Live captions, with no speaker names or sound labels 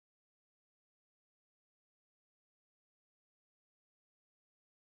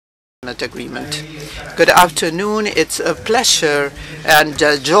agreement. Good afternoon. It's a pleasure and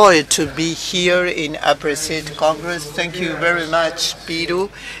a joy to be here in Appreciate Congress. Thank you very much, Paulo.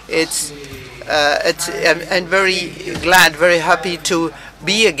 I'm very glad, very happy to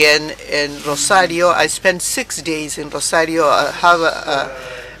be again in Rosario. I spent 6 days in Rosario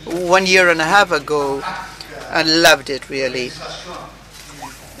 1.5 years ago and loved it really.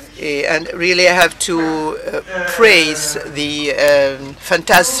 And really I have to praise the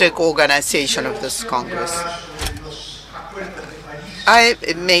fantastic organization of this Congress. I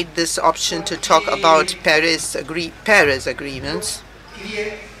made this option to talk about Paris agreements.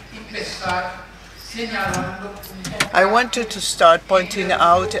 I wanted to start pointing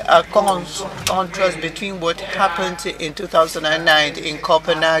out a contrast between what happened in 2009 in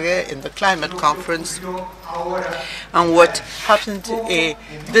Copenhagen in the climate conference and what happened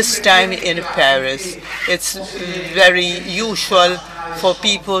this time in Paris. It's very usual for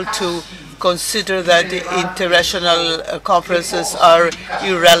people to consider that the international conferences are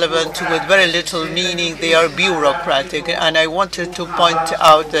irrelevant with very little meaning. They are bureaucratic, and I wanted to point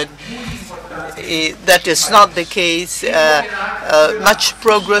out that that is not the case. Much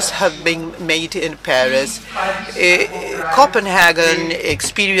progress has been made in Paris. Copenhagen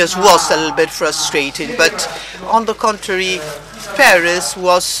experience was a little bit frustrating, but on the contrary, Paris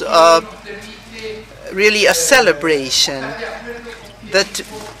was really a celebration that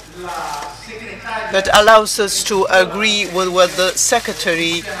allows us to agree with what the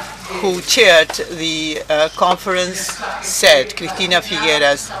secretary who chaired the conference said, Cristina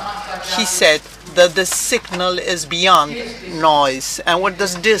Figueras. He said that the signal is beyond noise. And what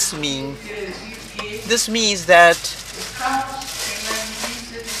does this mean? This means that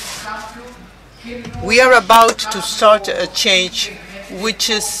we are about to start a change which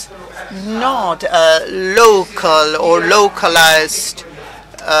is not a local or localized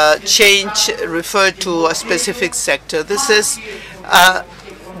change referred to a specific sector. This is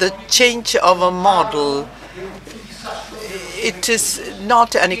the change of a model. It is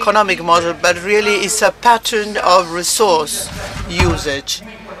not an economic model, but really it's a pattern of resource usage.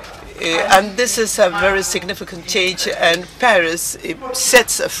 And this is a very significant change, and Paris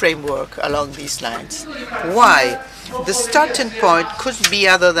sets a framework along these lines. Why? The starting point couldn't be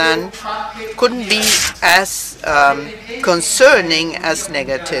as concerning as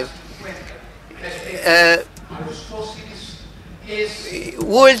negative.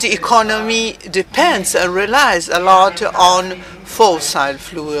 World economy depends and relies a lot on fossil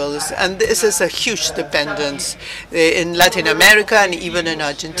fuels, and this is a huge dependence in Latin America and even in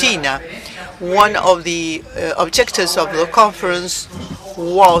Argentina. One of the objectives of the conference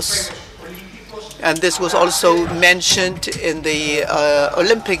was, and this was also mentioned in the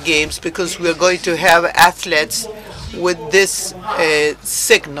Olympic Games, because we are going to have athletes with this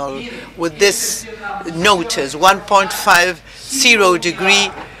signal, with this notice, 1.50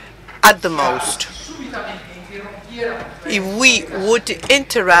 degree at the most. If we would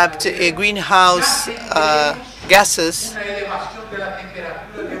interrupt greenhouse gases,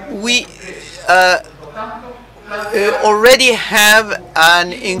 we already have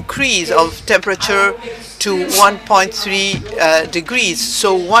an increase of temperature to 1.3 degrees.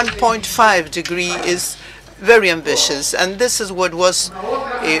 So 1.5 degree is very ambitious, and this is what was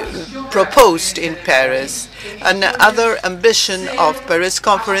proposed in Paris. Another ambition of Paris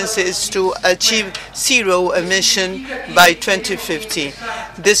conference is to achieve zero emission by 2050.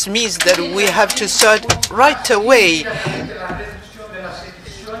 This means that we have to start right away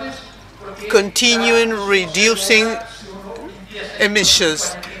continuing reducing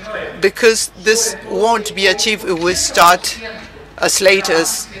emissions, because this won't be achieved if we start as late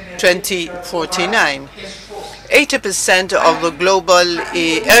as 2049. 80% of the global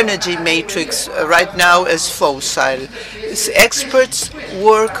energy matrix right now is fossil. Experts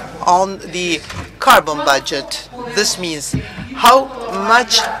work on the carbon budget. This means how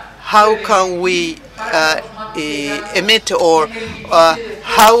can we emit, or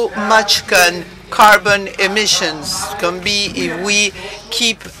how much can carbon emissions can be if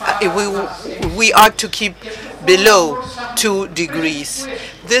we are to keep below 2 degrees.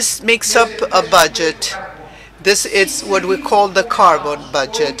 This makes up a budget. This is what we call the carbon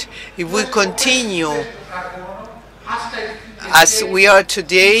budget. If we continue as we are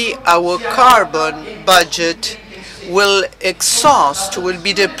today, our carbon budget will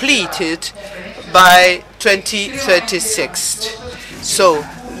be depleted by 2036. So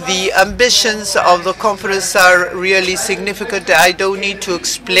the ambitions of the conference are really significant. I don't need to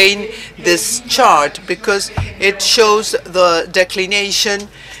explain this chart because it shows the declination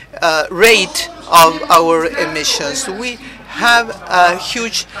rate of our emissions. We have a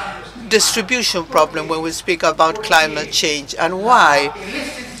huge distribution problem when we speak about climate change. And why?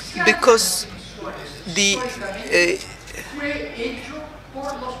 Because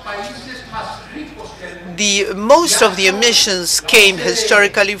most of the emissions came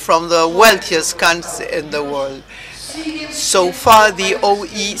historically from the wealthiest countries in the world. So far, the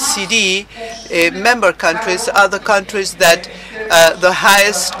OECD member countries are the countries that the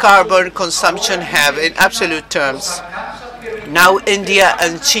highest carbon consumption have in absolute terms. Now India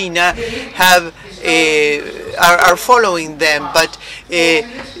and China are following them, but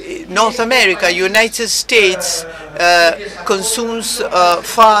North America, United States, consumes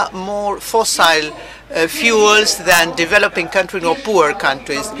far more fossil fuels than developing countries or poor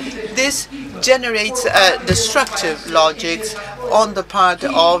countries. This generates destructive logics on the part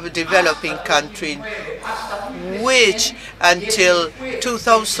of developing countries, which until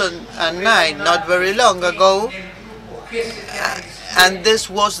 2009, not very long ago, and this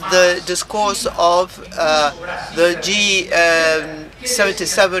was the discourse of the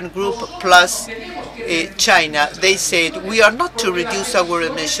G77 group plus China. They said we are not to reduce our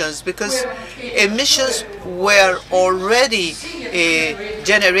emissions because emissions were already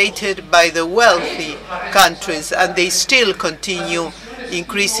generated by the wealthy countries, and they still continue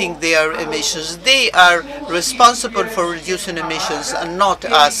increasing their emissions. They are responsible for reducing emissions and not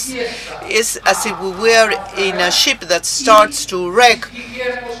us. It's as if we were in a ship that starts to wreck,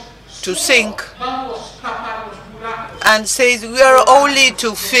 to sink, and says we are only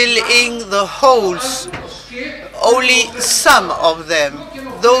to fill in the holes, only some of them,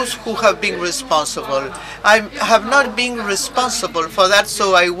 those who have been responsible. I have not been responsible for that,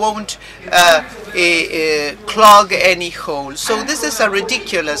 so I won't clog any hole. So this is a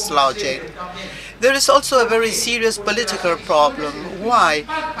ridiculous logic. There is also a very serious political problem. Why?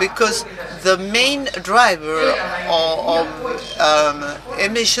 Because the main driver of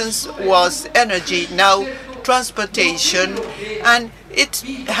emissions was energy, now transportation, and it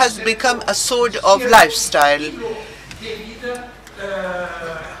has become a sort of lifestyle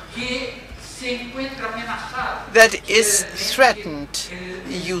that is threatened.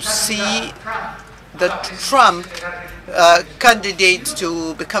 You see that Trump, candidate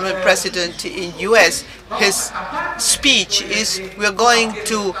to become a president in US, his speech is we're going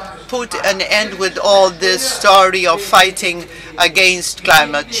to put an end with all this story of fighting against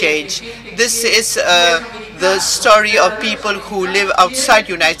climate change. This is the story of people who live outside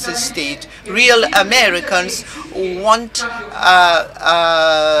United States. Real Americans want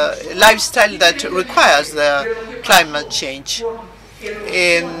a lifestyle that requires the climate change.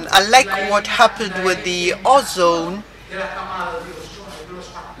 Unlike what happened with the ozone,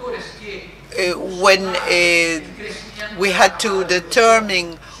 when we had to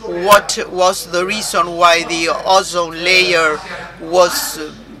determine what was the reason why the ozone layer was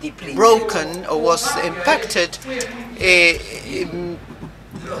broken or was impacted,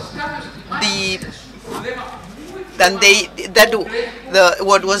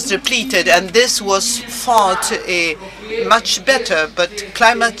 what was depleted, and this was fought much better. But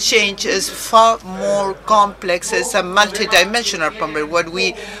climate change is far more complex. It's a multidimensional problem, what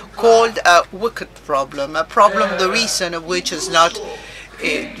we called a wicked problem, a problem the reason of which is not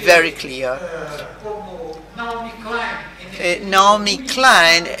very clear. Naomi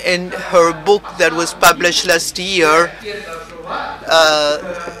Klein, in her book that was published last year,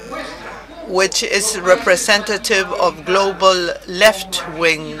 which is representative of global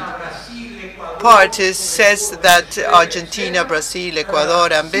left-wing parties, says that Argentina, Brazil,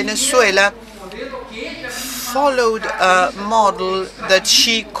 Ecuador, and Venezuela followed a model that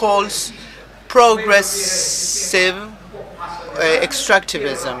she calls progressive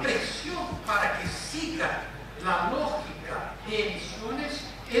extractivism.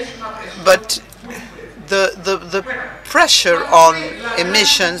 But the pressure on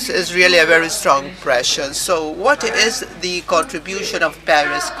emissions is really a very strong pressure. So what is the contribution of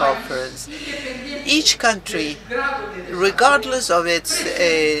Paris Conference? Each country, regardless of its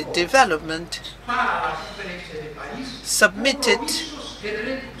development, submitted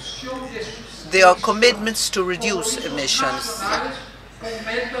their commitments to reduce emissions,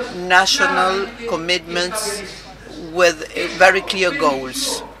 national commitments with very clear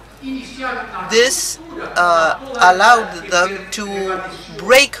goals. This allowed them to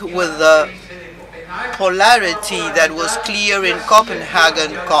break with the polarity that was clear in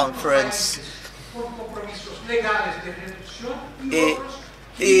Copenhagen conference.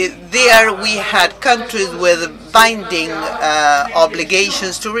 There we had countries with binding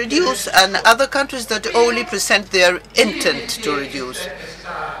obligations to reduce, and other countries that only present their intent to reduce.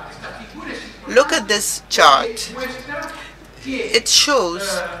 Look at this chart. It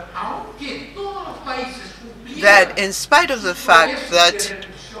shows that in spite of the fact that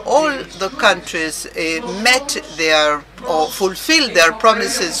all the countries met their or fulfilled their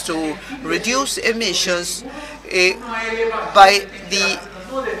promises to reduce emissions, by the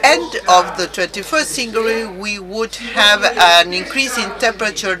end of the 21st century, we would have an increase in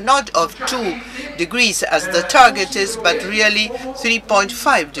temperature not of 2 degrees as the target is, but really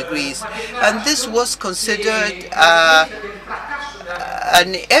 3.5 degrees. And this was considered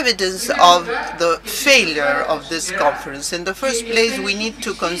an evidence of the failure of this conference. In the first place, we need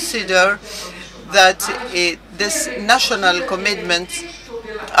to consider that these national commitments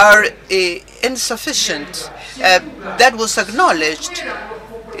are insufficient. That was acknowledged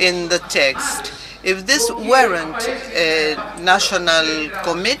in the text. If this weren't national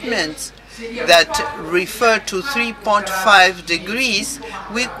commitments that refer to 3.5 degrees,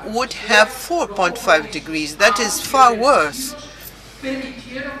 we would have 4.5 degrees. That is far worse.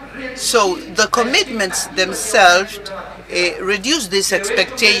 So the commitments themselves reduce this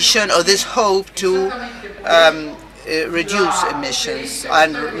expectation or this hope to reduce emissions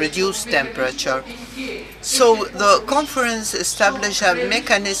and reduce temperature. So the conference established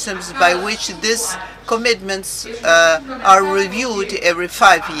mechanisms by which these commitments are reviewed every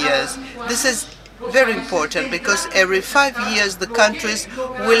 5 years. This is very important because every 5 years the countries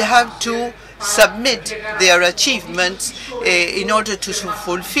will have to submit their achievements in order to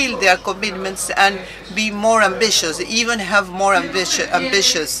fulfill their commitments and be more ambitious, even have more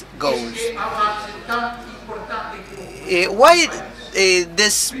ambitious goals. Why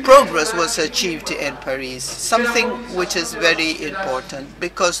this progress was achieved in Paris? Something which is very important,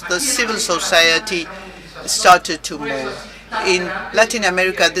 because the civil society started to move. In Latin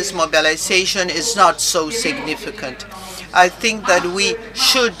America, this mobilization is not so significant. I think that we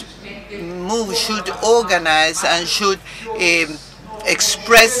should move, should organize, and should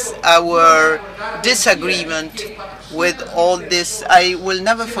express our disagreement with all this. I will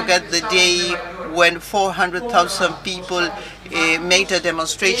never forget the day when 400,000 people made a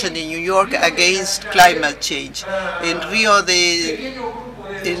demonstration in New York against climate change. In Rio de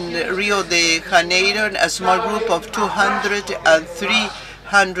Janeiro, a small group of 200 and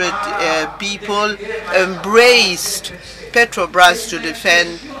 300 people embraced Petrobras to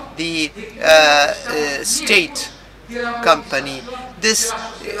defend the state company. This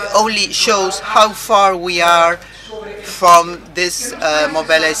only shows how far we are from this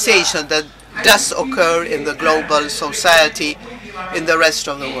mobilization that does occur in the global society in the rest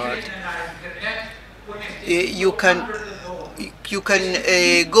of the world. You can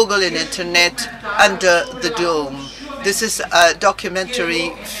Google in internet Under the Dome. This is a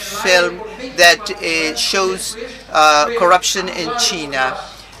documentary film that shows corruption in China.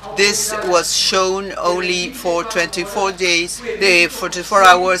 This was shown only for 24 days, 44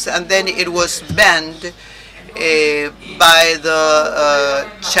 hours, and then it was banned by the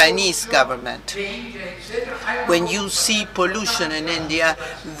Chinese government. When you see pollution in India,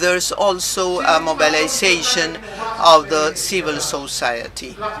 there's also a mobilization of the civil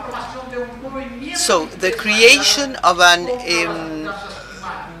society. So the creation of an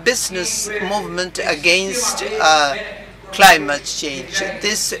business movement against climate change.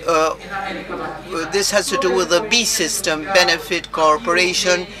 This has to do with the B system, benefit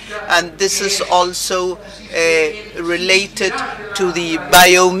corporation, and this is also related to the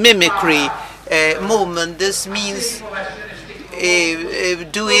biomimicry movement. This means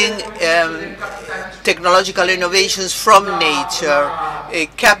doing technological innovations from nature,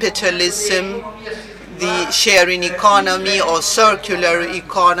 capitalism, the sharing economy or circular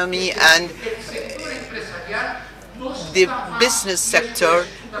economy, and the business sector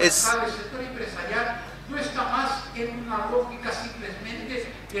is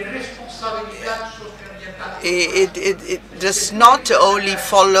it does not only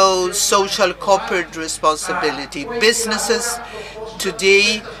follow social corporate responsibility. Businesses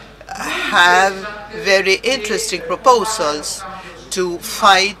today have very interesting proposals to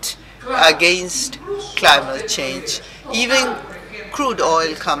fight against climate change. Even crude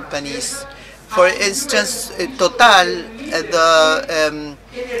oil companies, for instance, Total, the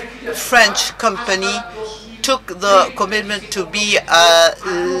French company, took the commitment to be a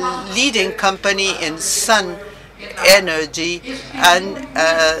leading company in sun energy and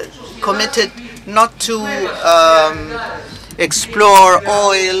committed not to explore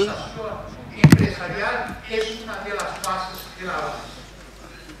oil.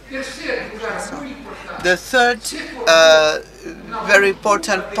 The third very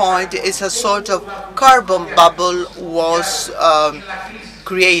important point is a sort of carbon bubble was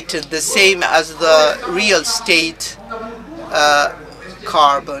created, the same as the real estate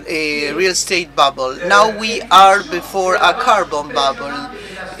carbon, a real estate bubble. Now we are before a carbon bubble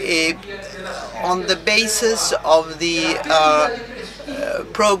on the basis of the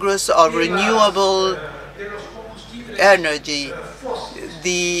progress of renewable energy,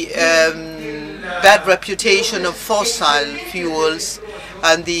 the bad reputation of fossil fuels,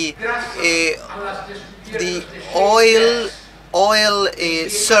 and the oil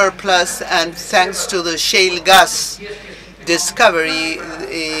surplus, and thanks to the shale gas discovery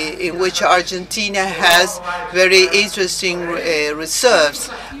in which Argentina has very interesting reserves.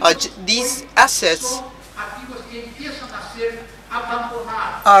 These assets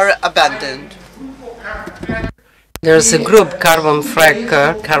are abandoned. There's a group, Carbon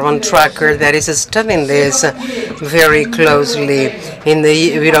Tracker, that is studying this very closely. In the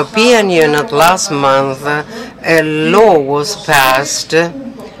European Union last month, a law was passed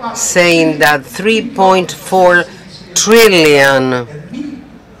saying that 3.4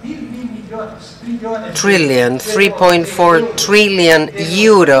 3.4 trillion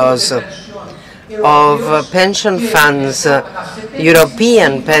euros of pension funds,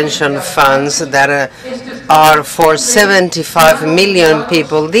 European pension funds that are for 75 million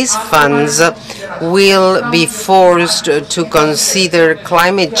people. These funds will be forced to consider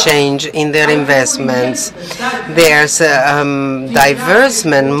climate change in their investments. There's a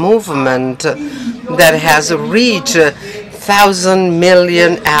divestment movement that has reached 1,000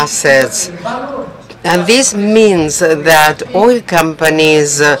 million assets. And this means that oil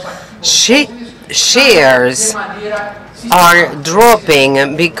companies' shares are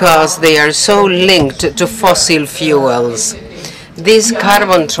dropping because they are so linked to fossil fuels. This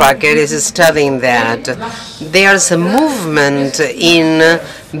Carbon Tracker is studying that. There's a movement in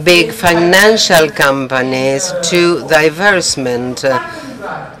big financial companies to divestment.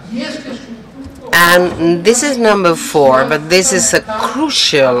 And this is number 4, but this is a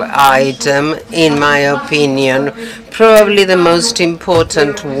crucial item, in my opinion, probably the most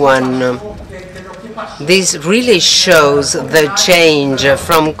important one. This really shows the change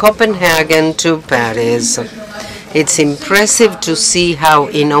from Copenhagen to Paris. It's impressive to see how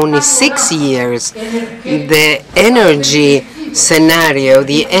in only 6 years the energy scenario,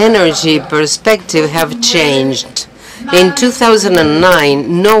 the energy perspective have changed. In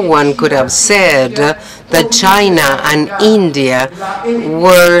 2009, no one could have said that China and India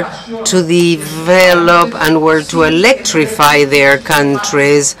were to develop and were to electrify their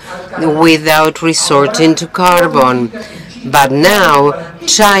countries without resorting to carbon. But now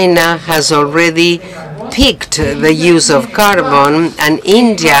China has already picked the use of carbon, and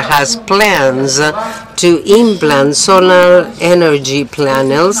India has plans to implant solar energy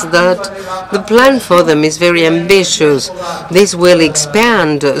panels. That the plan for them is very ambitious. This will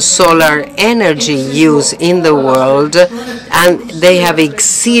expand solar energy use in the world, and they have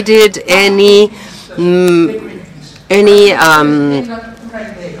exceeded any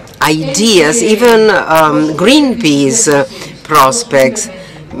ideas, even Greenpeace prospects.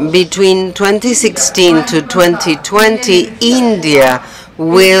 Between 2016 to 2020, India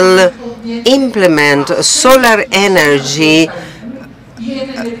will implement solar energy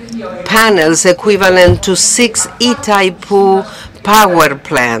panels equivalent to 6 Itaipu power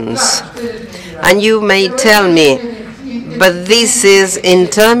plants. And you may tell me, but this is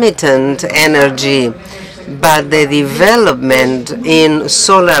intermittent energy. But the development in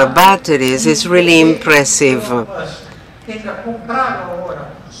solar batteries is really impressive.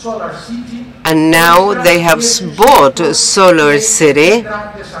 And now they have bought Solar City,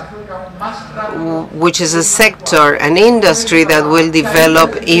 which is a sector, an industry that will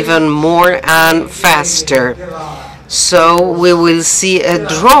develop even more and faster. So we will see a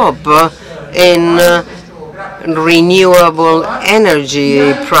drop in renewable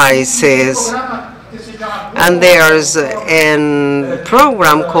energy prices. And there's a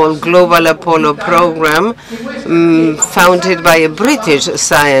program called Global Apollo Program, founded by a British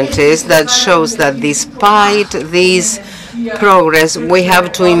scientist, that shows that despite this progress, we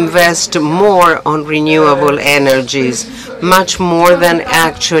have to invest more on renewable energies, much more than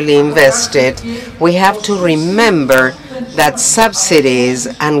actually invested. We have to remember that subsidies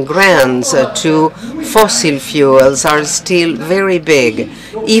and grants to fossil fuels are still very big,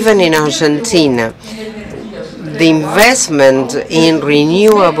 even in Argentina. The investment in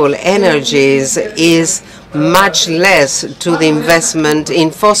renewable energies is much less to the investment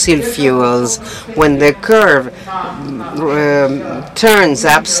in fossil fuels. When the curve turns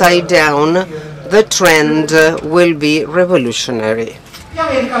upside down, the trend will be revolutionary.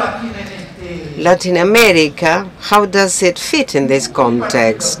 Latin America, how does it fit in this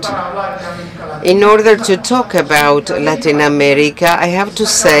context? In order to talk about Latin America, I have to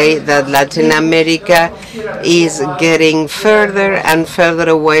say that Latin America is getting further and further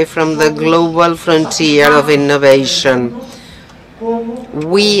away from the global frontier of innovation.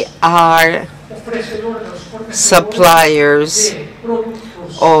 We are suppliers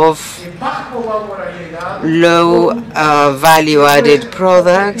of low value-added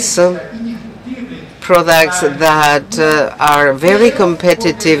products, products that are very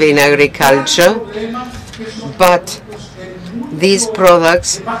competitive in agriculture, but these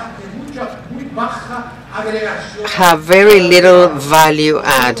products have very little value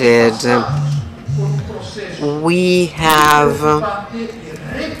added. We have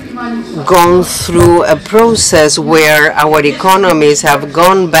gone through a process where our economies have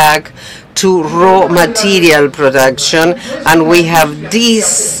gone back to raw material production, and we have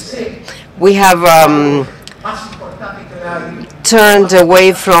turned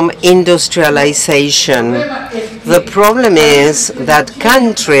away from industrialization. The problem is that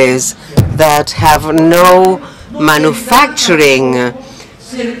countries that have no manufacturing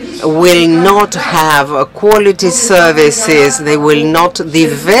will not have quality services. They will not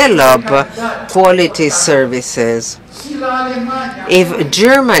develop quality services. If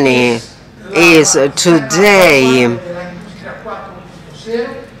Germany is today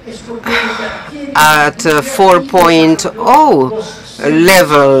at 4.0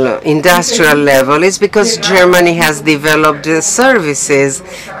 level, industrial level, is because Germany has developed services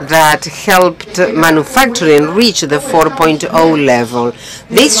that helped manufacturing reach the 4.0 level.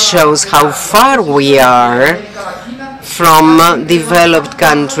 This shows how far we are from developed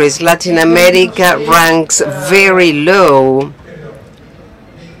countries. Latin America ranks very low.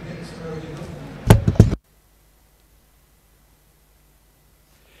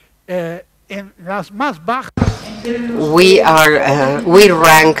 We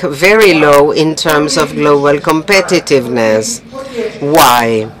rank very low in terms of global competitiveness.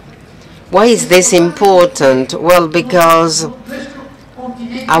 Why? Why is this important? Well, because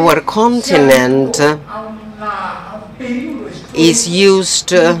our continent is used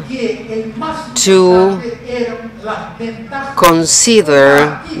to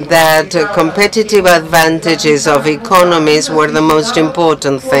consider that competitive advantages of economies were the most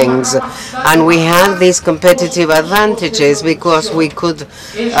important things. And we had these competitive advantages because we could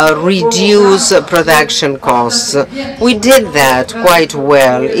reduce production costs. We did that quite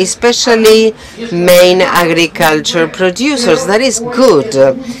well, especially main agriculture producers. That is good,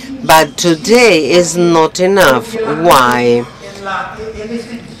 but today is not enough. Why?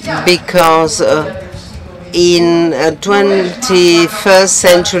 Because in a 21st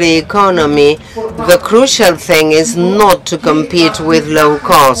century economy, the crucial thing is not to compete with low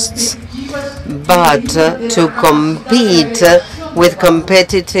costs, but to compete with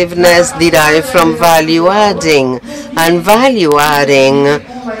competitiveness derived from value adding. And value adding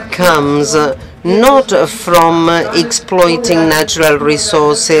comes not from exploiting natural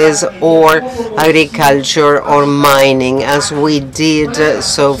resources or agriculture or mining as we did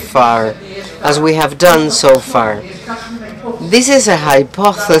so far, as we have done so far. This is a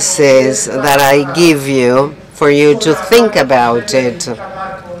hypothesis that I give you for you to think about it.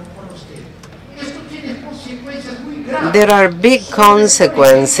 There are big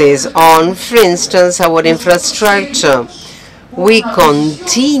consequences on, for instance, our infrastructure. We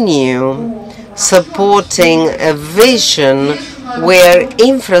continue supporting a vision where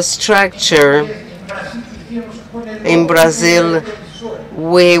infrastructure in Brazil,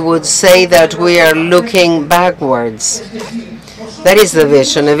 we would say that we are looking backwards. That is the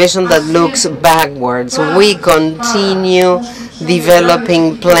vision, a vision that looks backwards. We continue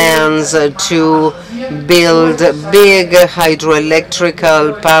developing plans to build big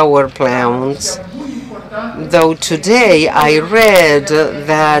hydroelectrical power plants. Though today I read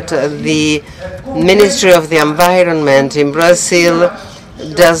that the Ministry of the Environment in Brazil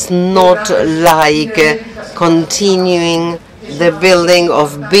does not like continuing the building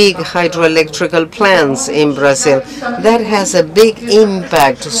of big hydroelectrical plants in Brazil. That has a big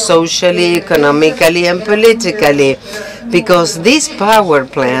impact socially, economically, and politically, because these power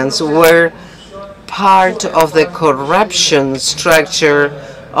plants were part of the corruption structure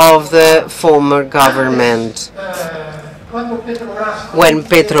of the former government. When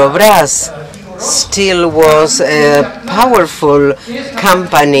Petrobras still was a powerful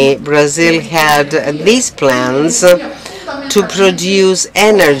company, Brazil had these plans to produce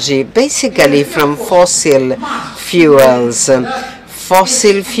energy, basically from fossil fuels,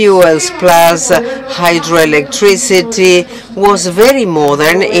 fossil fuels plus hydroelectricity was very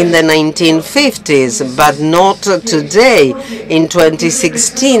modern in the 1950s, but not today in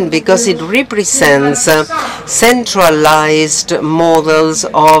 2016, because it represents centralized models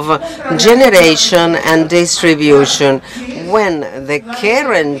of generation and distribution, when the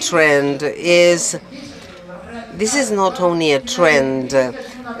current trend is, this is not only a trend,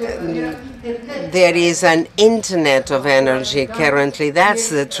 there is an internet of energy currently. That's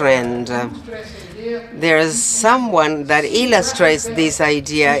the trend. There is someone that illustrates this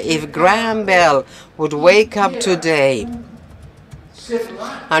idea. If Graham Bell would wake up today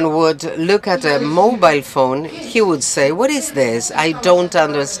and would look at a mobile phone, he would say, "What is this? I don't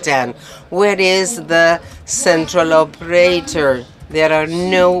understand. Where is the central operator? There are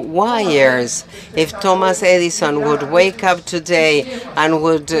no wires." If Thomas Edison would wake up today and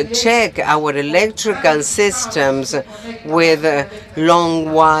would check our electrical systems with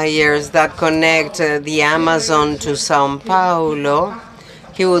long wires that connect the Amazon to Sao Paulo,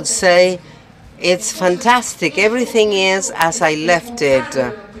 he would say, "It's fantastic. Everything is as I left it."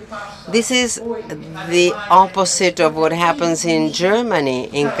 This is the opposite of what happens in Germany,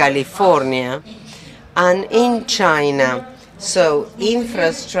 in California, and in China. So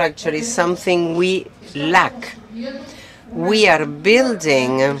infrastructure is something we lack. We are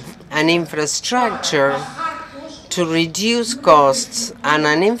building an infrastructure to reduce costs, and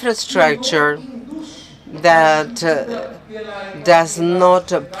an infrastructure that does not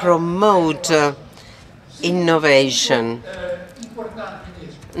promote innovation.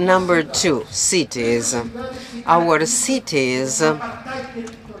 Number two, cities. Our cities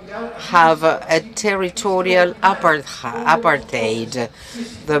have a territorial apartheid.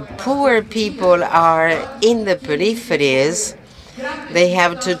 The poor people are in the peripheries. They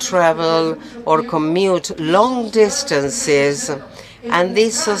have to travel or commute long distances, and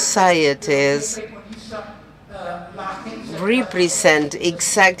these societies represent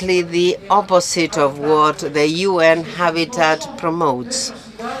exactly the opposite of what the UN Habitat promotes.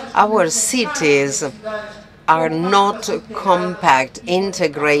 Our cities are not compact,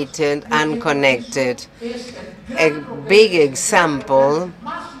 integrated, and connected. A big example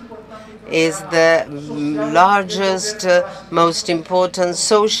is the largest, most important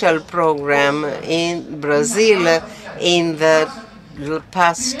social program in Brazil in the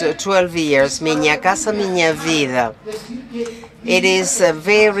past 12 years, Minha Casa Minha Vida. It is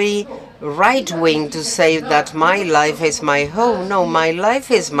very right-wing to say that my life is my home. No, my life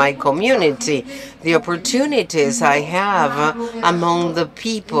is my community. The opportunities I have among the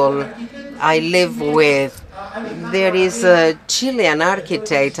people I live with. There is a Chilean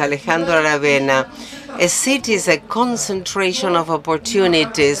architect, Alejandro Aravena. A city is a concentration of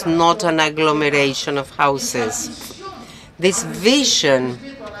opportunities, not an agglomeration of houses. This vision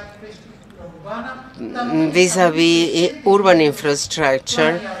vis-à-vis urban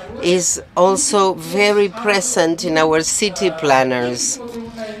infrastructure is also very present in our city planners.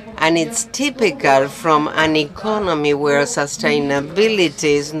 And it's typical from an economy where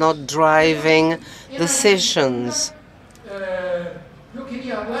sustainability is not driving decisions.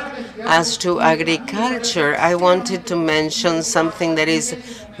 As to agriculture, I wanted to mention something that is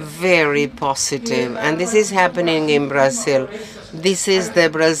very positive, and this is happening in Brazil. This is the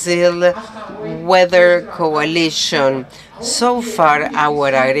Brazil Weather Coalition. So far, our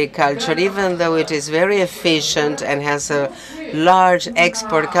agriculture, even though it is very efficient and has a large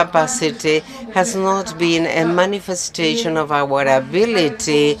export capacity, has not been a manifestation of our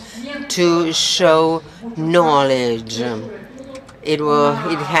ability to show knowledge. It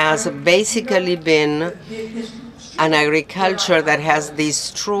has basically been an agriculture that has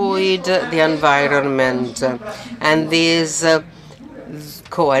destroyed the environment. And this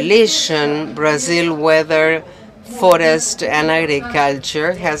coalition, Brazil Weather, Forest and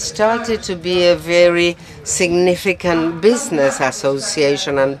Agriculture, has started to be a very significant business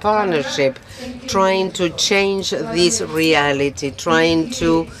association and partnership, trying to change this reality, trying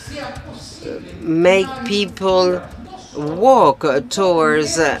to make people walk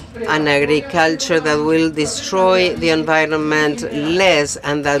towards an agriculture that will destroy the environment less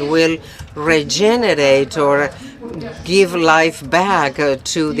and that will regenerate or give life back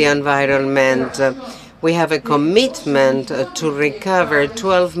to the environment. We have a commitment to recover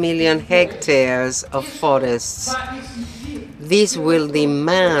 12 million hectares of forests. This will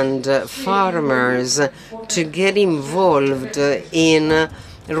demand farmers to get involved in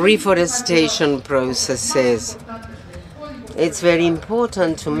reforestation processes. It's very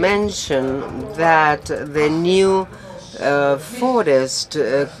important to mention that the new forest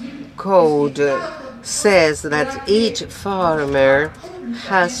code says that each farmer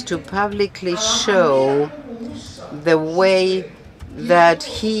has to publicly show the way that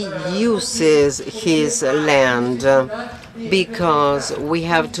he uses his land, because we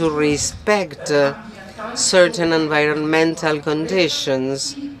have to respect certain environmental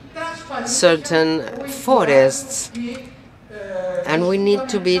conditions, certain forests, and we need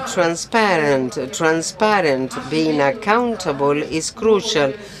to be transparent. Being accountable is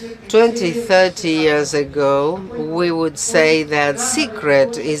crucial. 20, 30 years ago, we would say that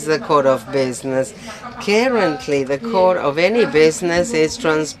secret is the core of business. Currently, the core of any business is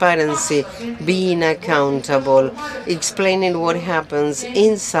transparency, being accountable, explaining what happens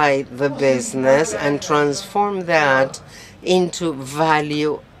inside the business and transform that into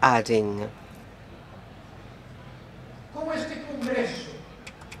value adding.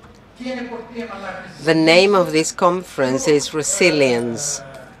 The name of this conference is Resilience.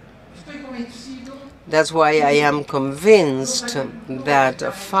 That's why I am convinced that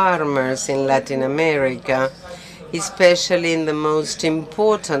farmers in Latin America, especially in the most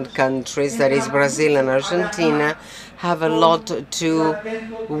important countries, that is Brazil and Argentina, have a lot to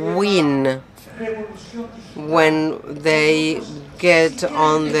win when they get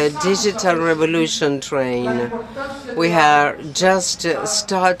on the digital revolution train. We are just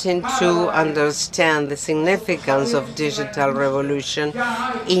starting to understand the significance of digital revolution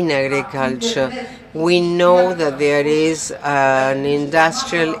in agriculture. We know that there is an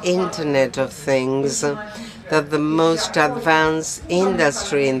industrial Internet of Things, that the most advanced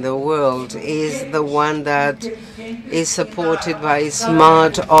industry in the world is the one that is supported by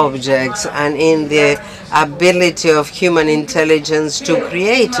smart objects and in the ability of human intelligence to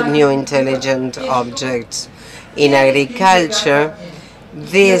create new intelligent objects. In agriculture,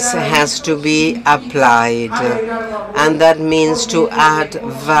 this has to be applied, and that means to add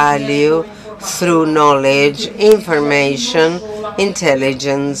value through knowledge, information,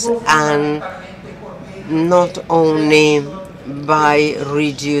 intelligence, and not only by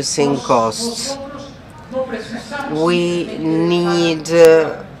reducing costs. We need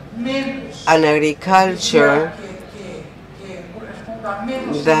an agriculture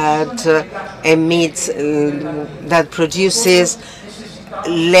that emits, that produces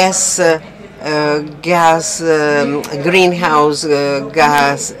less greenhouse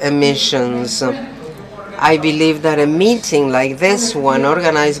gas emissions. I believe that a meeting like this one,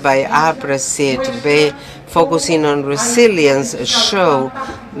 organized by APRESID, focusing on resilience, show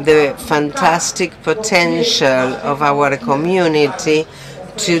the fantastic potential of our community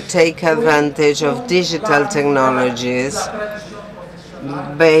to take advantage of digital technologies,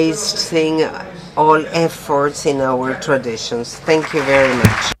 basing all efforts in our traditions. Thank you very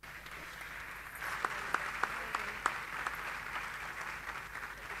much.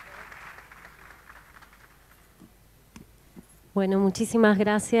 Bueno, muchísimas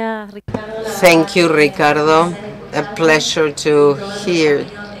gracias, Ricardo. Thank you, Ricardo. A pleasure to hear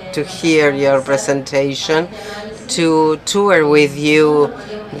your presentation, to tour with you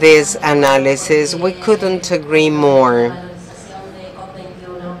this analysis. We couldn't agree more,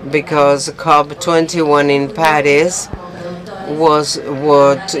 because COP21 in Paris was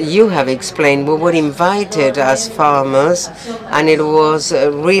what you have explained. We were invited as farmers, and it was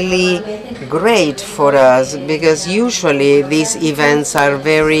really great for us, because usually these events are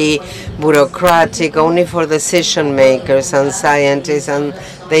very bureaucratic, only for decision makers and scientists, and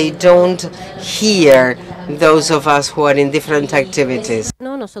they don't hear those of us who are in different activities.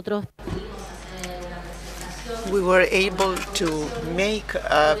 We were able to make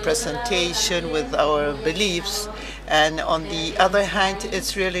a presentation with our beliefs, and on the other hand,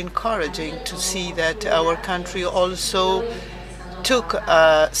 it's really encouraging to see that our country also took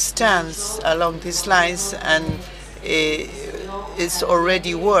a stance along these lines and is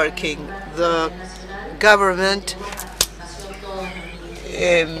already working. The government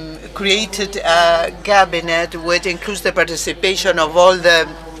created a cabinet which includes the participation of all the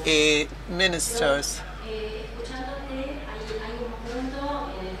ministers.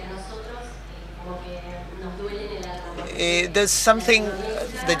 There's something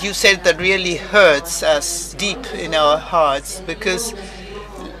that you said that really hurts us deep in our hearts, because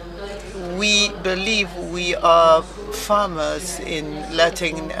we believe we are farmers in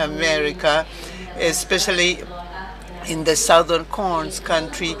Latin America, especially in the southern corn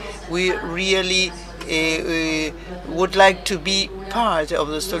country. We really would like to be part of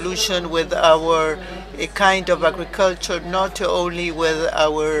the solution with our kind of agriculture, not only with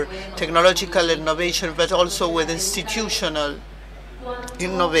our technological innovation, but also with institutional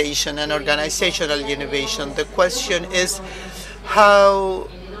innovation and organizational innovation. The question is, how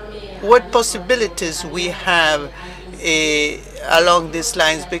what possibilities we have along these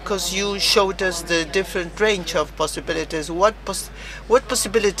lines, because you showed us the different range of possibilities. What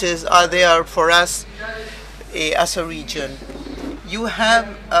possibilities are there for us as a region? You have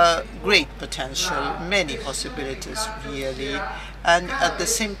a great potential, many possibilities really, and at the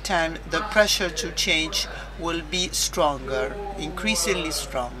same time the pressure to change will be stronger, increasingly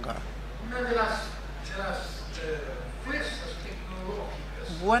stronger.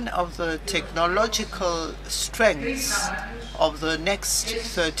 One of the technological strengths of the next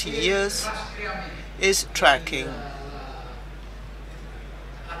 30 years is tracking,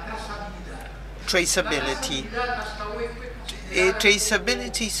 traceability.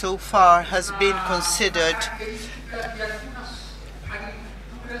 Traceability so far has been considered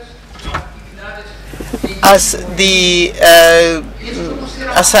as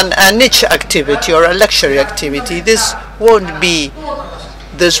a niche activity or a luxury activity. This won't be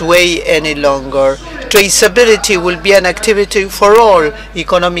this way any longer. Traceability will be an activity for all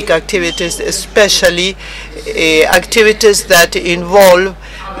economic activities, especially activities that involve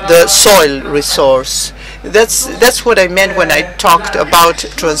the soil resource. That's what I meant when I talked about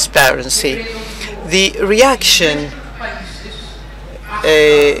transparency. The reaction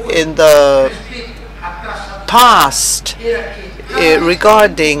in the past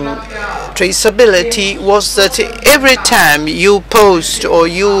regarding traceability was that every time you post or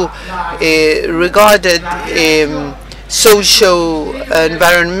you regarded social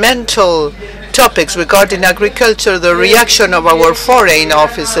environmental topics regarding agriculture, the reaction of our foreign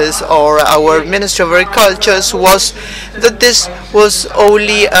offices or our Ministry of Agriculture was that this was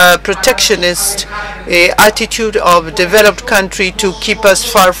only a protectionist attitude of developed country to keep us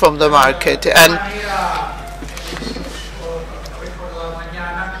far from the market.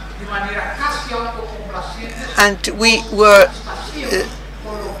 And we were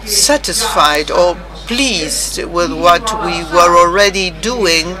satisfied or pleased with what we were already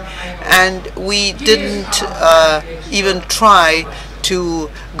doing, and we didn't even try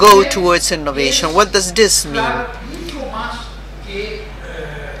to go towards innovation. What does this mean?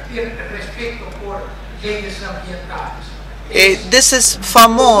 This is far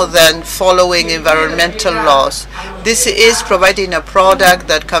more than following environmental laws. This is providing a product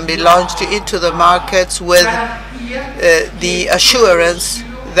that can be launched into the markets with the assurance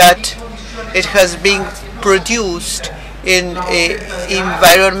that it has been produced in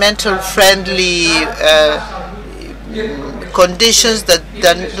environmental friendly conditions that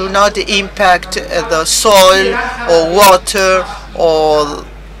do not impact the soil or water or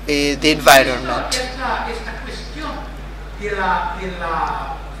the environment.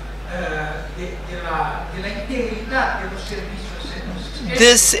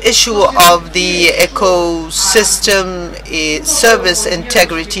 This issue of the ecosystem service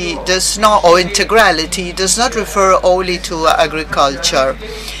integrity does not, or integrality, does not refer only to agriculture.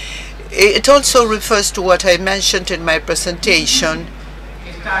 It also refers to what I mentioned in my presentation,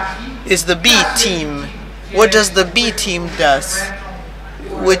 is the B team. What does the B team do?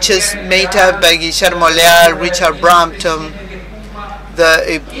 Which is made up by Guillermo Leal, Richard Brampton,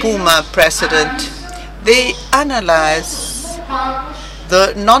 the Puma president. They analyze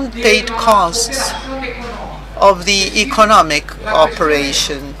the non-paid costs of the economic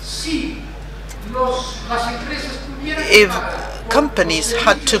operation. If companies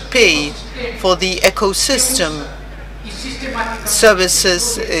had to pay for the ecosystem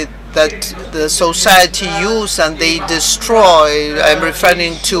services that the society use and they destroy, I'm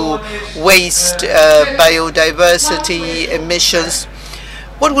referring to waste, biodiversity, emissions,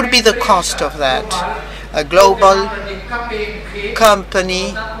 what would be the cost of that? A global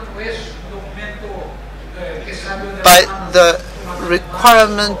company, by the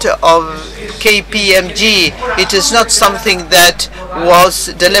requirement of KPMG, it is not something that was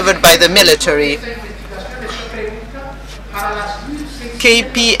delivered by the military.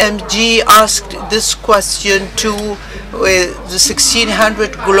 KPMG asked this question to the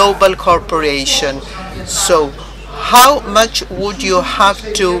 1,600 global corporation. So how much would you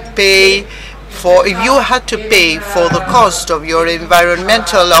have to pay for, if you had to pay for the cost of your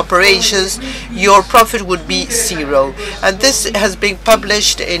environmental operations, your profit would be zero. And this has been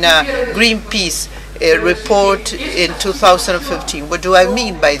published in a Greenpeace report in 2015. What do I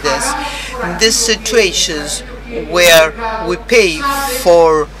mean by this? In these situations where we pay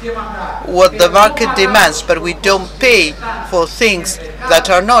for what the market demands, but we don't pay for things that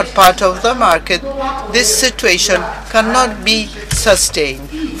are not part of the market, this situation cannot be sustained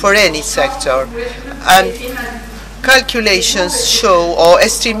for any sector. And calculations show, or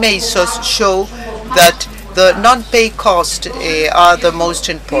estimations show, that the non-pay costs are the most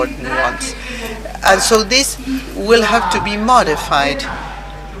important ones. And so this will have to be modified.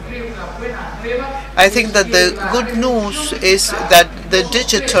 I think that the good news is that the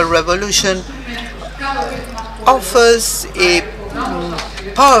digital revolution offers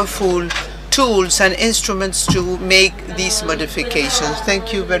powerful tools and instruments to make these modifications.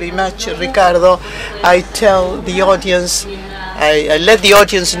 Thank you very much, Ricardo. I tell the audience, I let the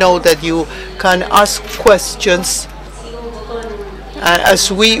audience know that you can ask questions. As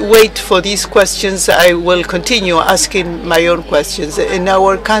we wait for these questions, I will continue asking my own questions. In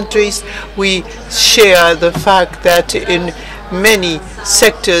our countries, we share the fact that in many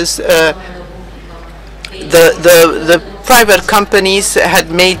sectors, the private companies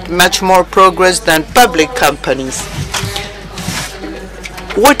had made much more progress than public companies.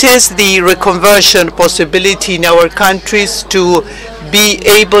 What is the reconversion possibility in our countries to be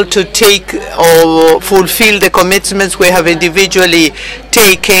able to take or fulfill the commitments we have individually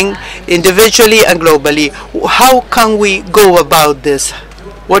taken, individually and globally? How can we go about this?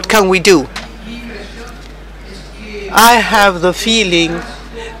 What can we do? I have the feeling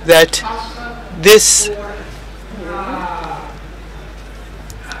that this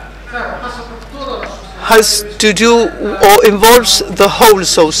has to do or involves the whole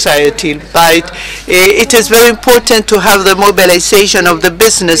society, but it is very important to have the mobilization of the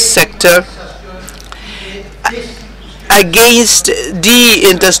business sector against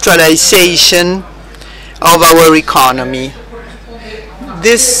deindustrialization of our economy.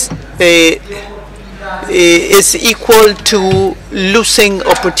 This is equal to losing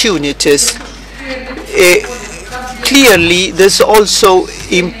opportunities. Clearly, this also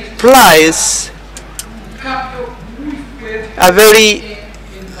implies a very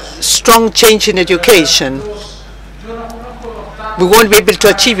strong change in education. We won't be able to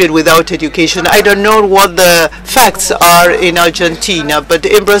achieve it without education. I don't know what the facts are in Argentina, but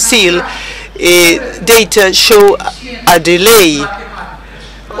in Brazil, data show a delay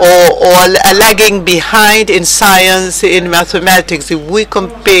or a lagging behind in science, in mathematics. If we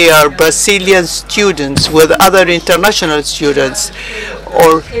compare Brazilian students with other international students,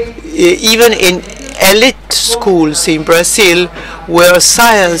 or even in elite schools in Brazil, where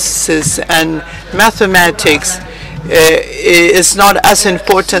sciences and mathematics is not as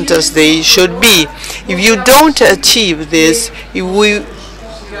important as they should be. If you don't achieve this, we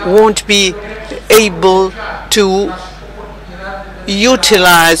won't be able to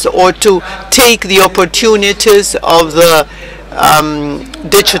utilize or to take the opportunities of the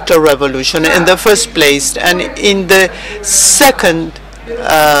digital revolution in the first place. And in the second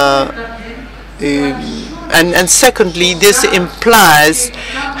and secondly, this implies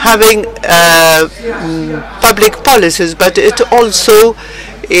having public policies, but it also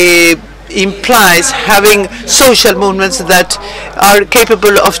implies having social movements that are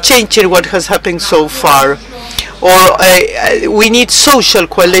capable of changing what has happened so far. Or we need social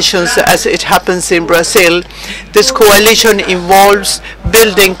coalitions, as it happens in Brazil. This coalition involves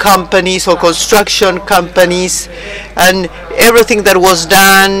building companies or construction companies, and everything that was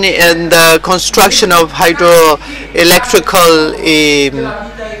done in the construction of hydroelectrical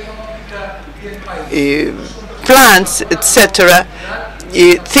plants, etc.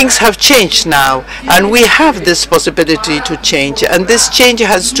 Things have changed now, and we have this possibility to change, and this change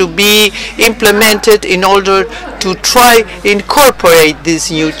has to be implemented in order to try incorporate these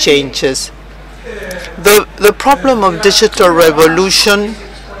new changes. The problem of digital revolution,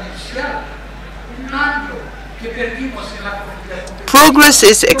 progress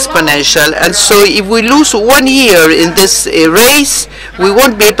is exponential, and so if we lose 1 year in this race, we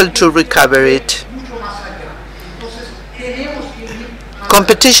won't be able to recover it.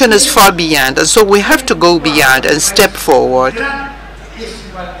 Competition is far beyond, and so we have to go beyond and step forward.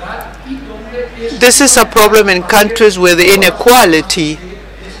 This is a problem in countries with inequality.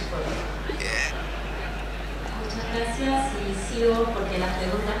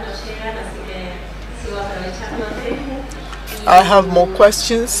 I have more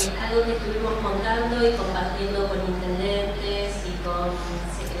questions.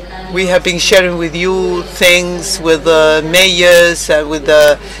 We have been sharing with you things with the mayors, with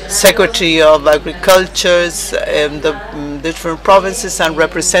the Secretary of Agriculture, and the different provinces and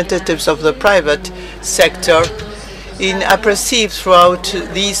representatives of the private sector. I perceive throughout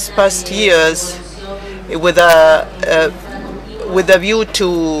these past years, with a view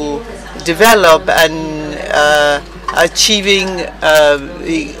to develop and achieving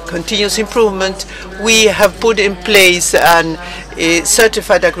continuous improvement, we have put in place a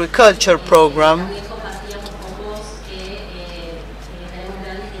certified agriculture program.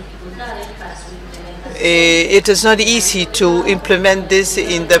 it is not easy to implement this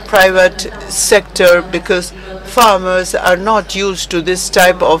in the private sector because farmers are not used to this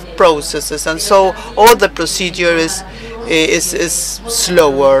type of processes, and so all the procedure is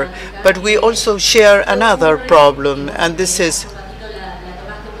slower. But we also share another problem, and this is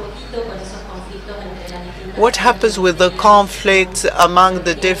what happens with the conflicts among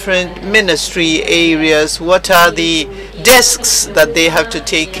the different ministry areas. What are the desks that they have to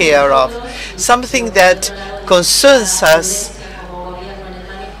take care of? Something that concerns us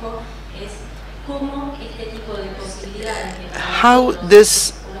how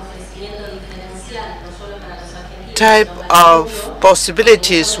this type of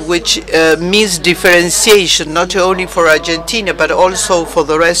possibilities, which means differentiation not only for Argentina but also for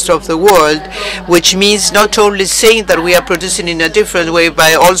the rest of the world, which means not only saying that we are producing in a different way,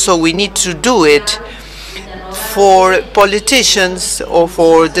 but also we need to do it. For politicians or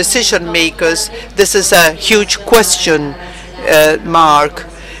for decision makers, this is a huge question mark.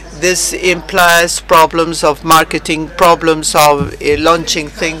 This implies problems of marketing, problems of launching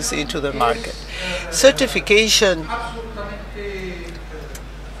things into the market. Certification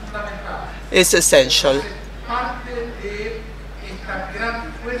is essential.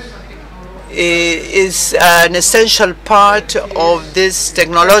 Is an essential part of this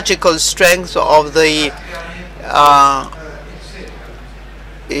technological strength of the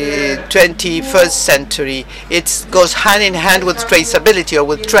 21st century. It goes hand in hand with traceability or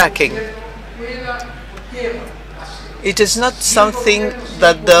with tracking. It is not something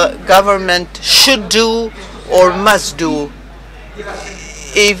that the government should do or must do.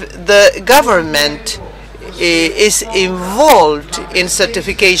 If the government is involved in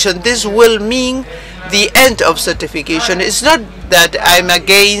certification, this will mean the end of certification. It's not that I'm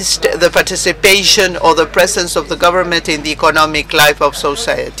against the participation or the presence of the government in the economic life of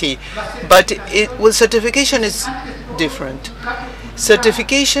society, but with certification it's different.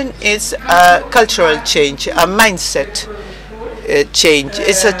 Certification is a cultural change, a mindset change.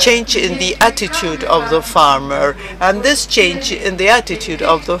 It's a change in the attitude of the farmer, and this change in the attitude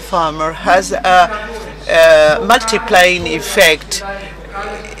of the farmer has a multiplying effect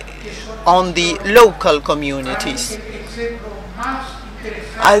on the local communities.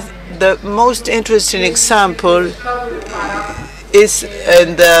 The most interesting example is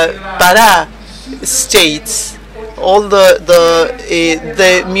in the Pará states. All the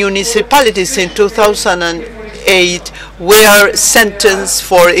municipalities in 2008 were sentenced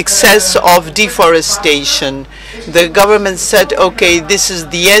for excess of deforestation. The government said, okay, this is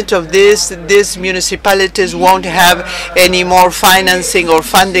the end of this. These municipalities won't have any more financing or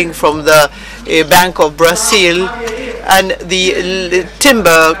funding from the Bank of Brazil, and the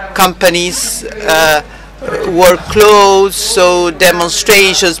timber companies were closed, so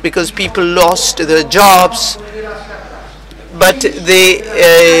demonstrations because people lost their jobs. But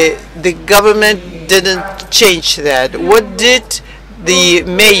the government didn't change that. What did the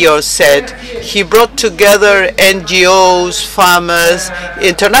mayor said? He brought together NGOs, farmers,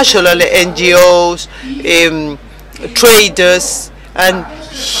 international NGOs, traders, and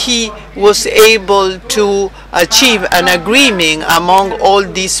he was able to achieve an agreement among all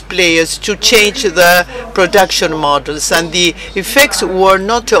these players to change the production models. And the effects were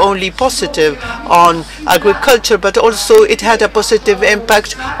not only positive on agriculture, but also it had a positive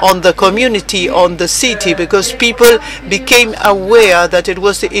impact on the community, on the city, because people became aware that it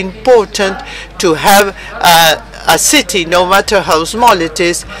was important to have a city, no matter how small it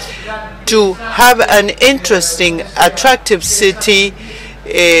is, to have an interesting, attractive city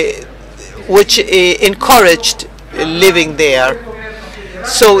which encouraged living there.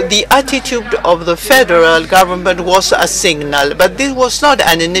 So the attitude of the federal government was a signal, but this was not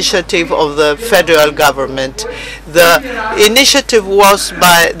an initiative of the federal government. The initiative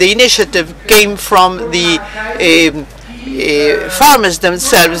came from the farmers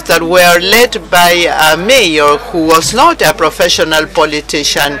themselves, that were led by a mayor who was not a professional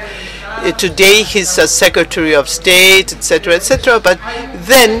politician. Today he's a Secretary of State, etc., etc. But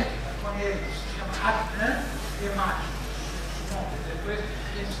then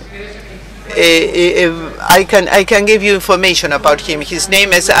I can give you information about him. His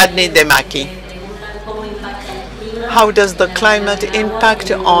name is Adni Demaki. How does the climate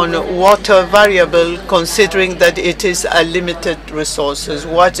impact on water variable, considering that it is a limited resources?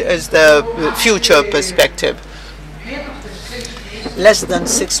 What is the future perspective? Less than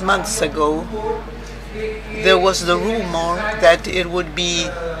 6 months ago, there was the rumor that it would be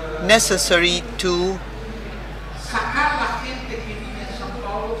necessary to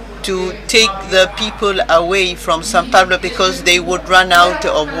take the people away from São Paulo because they would run out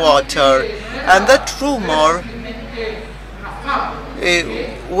of water. And that rumor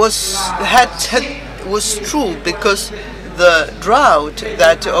was true, because the drought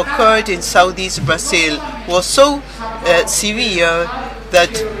that occurred in southeast Brazil was so severe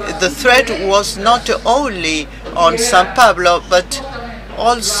that the threat was not only on São Paulo, but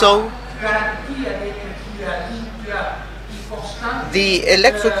also the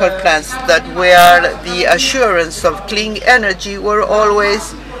electrical plants that were the assurance of clean energy were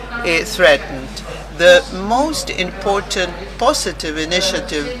always threatened. The most important positive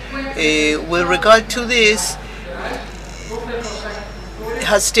initiative with regard to this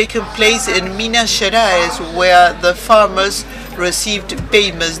has taken place in Minas Gerais, where the farmers received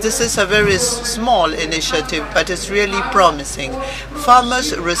payments. This is a very small initiative, but it's really promising.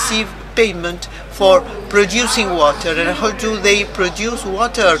 Farmers receive payment for producing water. And how do they produce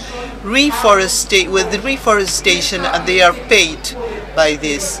water? With reforestation, and they are paid by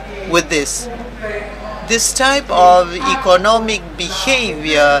this, with this. This type of economic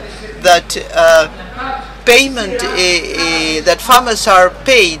behavior, that payment, that farmers are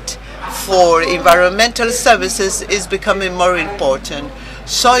paid for environmental services, is becoming more important.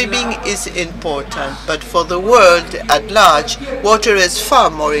 Soybean is important, but for the world at large, water is far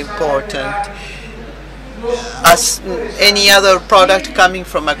more important as any other product coming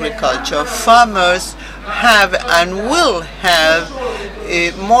from agriculture. Farmers have and will have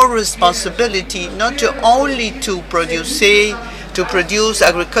more responsibility, not only to produce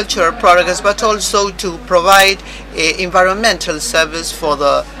agricultural products, but also to provide environmental service for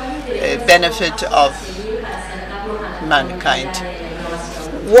the benefit of mankind.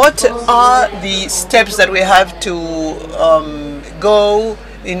 What are the steps that we have to go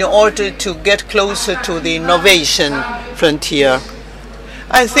in order to get closer to the innovation frontier?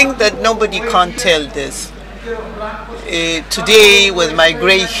 I think that nobody can tell this. Today, with my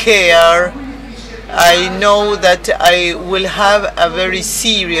gray hair, I know that I will have a very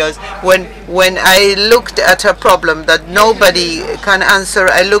serious, when I looked at a problem that nobody can answer,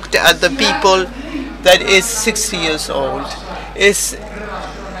 I looked at the people that is 60 years old.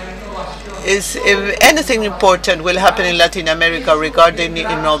 If anything important will happen in Latin America regarding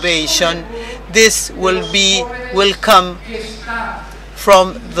innovation, this will come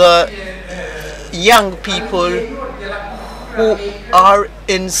from the young people who are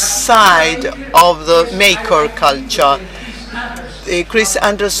inside of the maker culture. Chris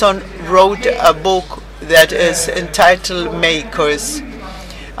Anderson wrote a book that is entitled Makers.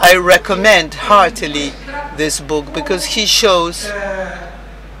 I recommend heartily this book because he shows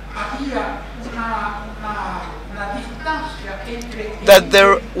that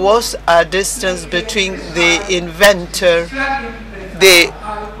there was a distance between the inventor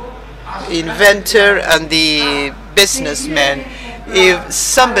and the businessman. If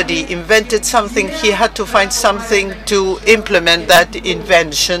somebody invented something, he had to find something to implement that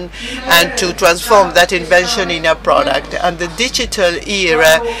invention and to transform that invention in a product. And the digital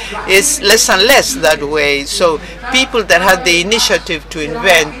era is less and less that way. So people that had the initiative to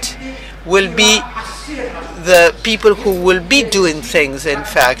invent will be the people who will be doing things, in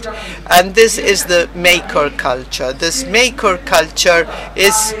fact. And this is the maker culture. This maker culture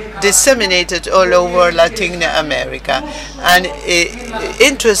is disseminated all over Latin America. And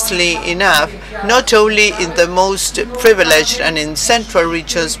interestingly enough, not only in the most privileged and in central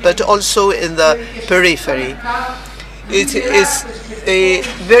regions, but also in the periphery. It is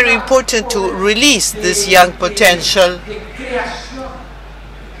very important to release this young potential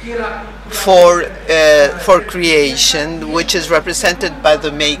for creation, which is represented by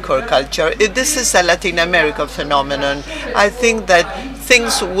the maker culture. This is a Latin American phenomenon. I think that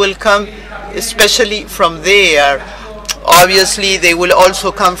things will come especially from there. Obviously, they will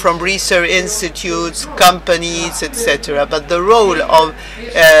also come from research institutes, companies, etc. But the role of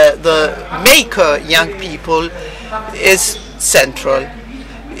the maker young people is central.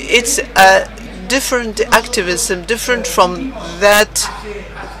 It's a different activism, different from that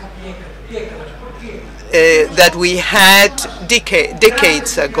that we had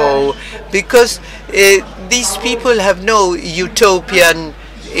decades ago, because these people have no utopian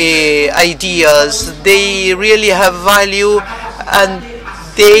ideas. They really have value, and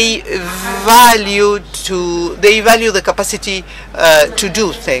they value the capacity to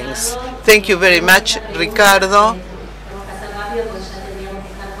do things. Thank you very much, Ricardo.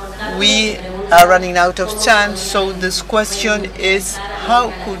 We are running out of time, so this question is,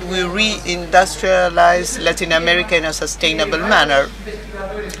 how could we re-industrialize Latin America in a sustainable manner?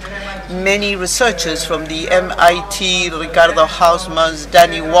 Many researchers from the MIT, Ricardo Hausmanns,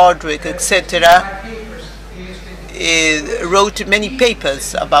 Danny Wardrick, etc., wrote many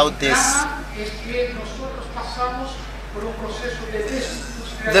papers about this.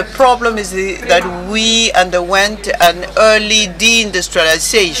 The problem is that we underwent an early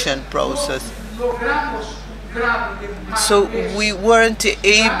deindustrialization process. So we weren't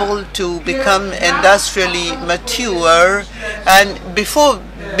able to become industrially mature, and before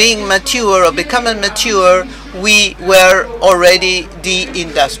being mature or becoming mature, we were already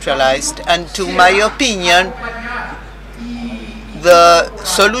deindustrialized. And to my opinion, the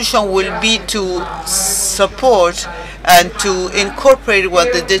solution will be to support and to incorporate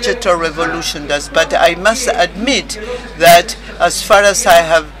what the digital revolution does. But I must admit that as far as I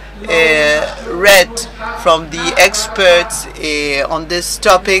have read from the experts on this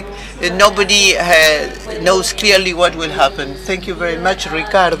topic, nobody knows clearly what will happen. Thank you very much,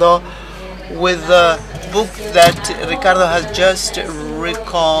 Ricardo. With the book that Ricardo has just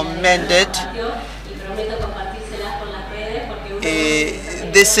recommended,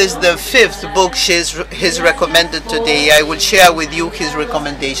 this is the 5th book he's recommended today. I will share with you his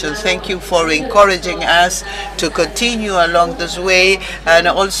recommendations. Thank you for encouraging us to continue along this way, and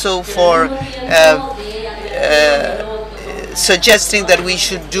also for suggesting that we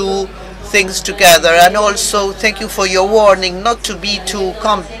should do things together. And also thank you for your warning not to be too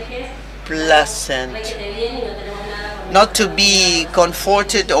complacent, not to be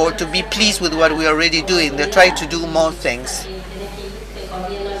comforted or to be pleased with what we're already doing. They try to do more things.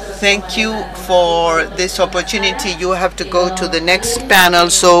 Thank you for this opportunity. You have to go to the next panel,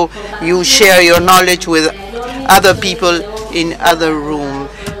 so you share your knowledge with other people in other room.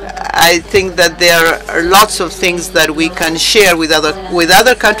 I think that there are lots of things that we can share with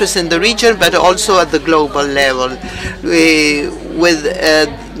other countries in the region, but also at the global level, with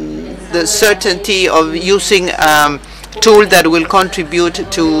the certainty of using a tool that will contribute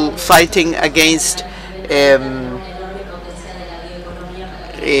to fighting against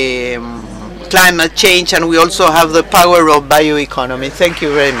climate change, and we also have the power of bioeconomy. Thank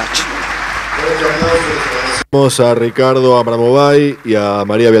you very much. Agradecemos a Ricardo Abramovay y a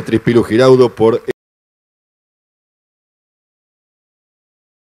María Beatríz Giraudo por